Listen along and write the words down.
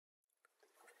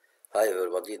Hi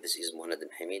everybody, this is Mhannad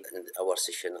Mhimeed. In our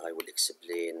session I will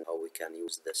explain how we can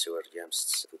use the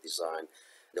SewerGems to design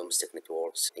domestic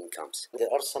networks incomes.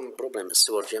 There are some problems.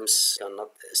 SewerGems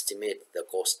cannot estimate the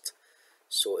cost.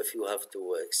 So if you have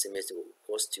to estimate the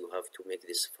cost, you have to make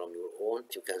this from your own.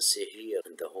 You can see here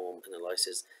in the home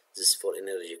analysis, this is for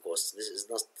energy costs. This is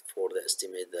not for the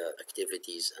estimate the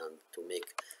activities and to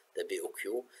make the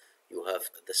BOQ. You have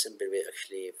the simple way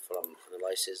actually from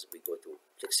analysis. We go to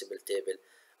flexible table,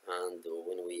 and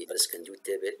when we press can do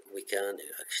table, we can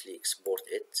actually export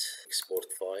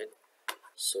file.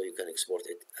 So you can export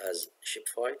it as ship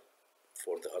file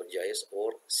for the ArcGIS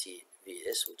or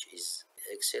CVS, which is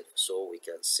Excel. So we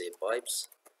can save pipes,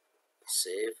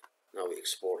 save. Now we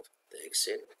export the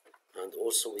Excel, and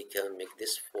also we can make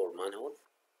this for manhole.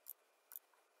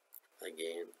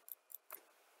 Again,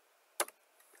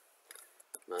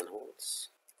 manholes,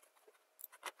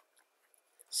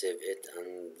 save it,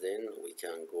 and then we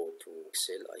can go to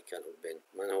Excel. I can open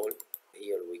manhole.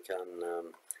 Here we can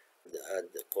add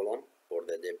the column for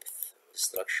the depth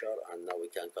structure, and now we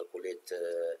can calculate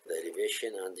the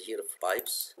elevation, and here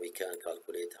pipes we can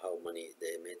calculate how many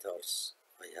diameters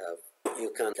I have.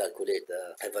 You can calculate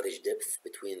the average depth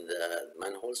between the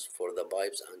manholes for the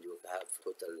pipes, and you have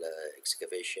total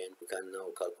excavation. You can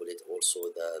now calculate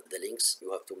also the links.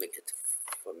 You have to make it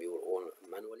from your own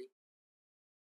manually.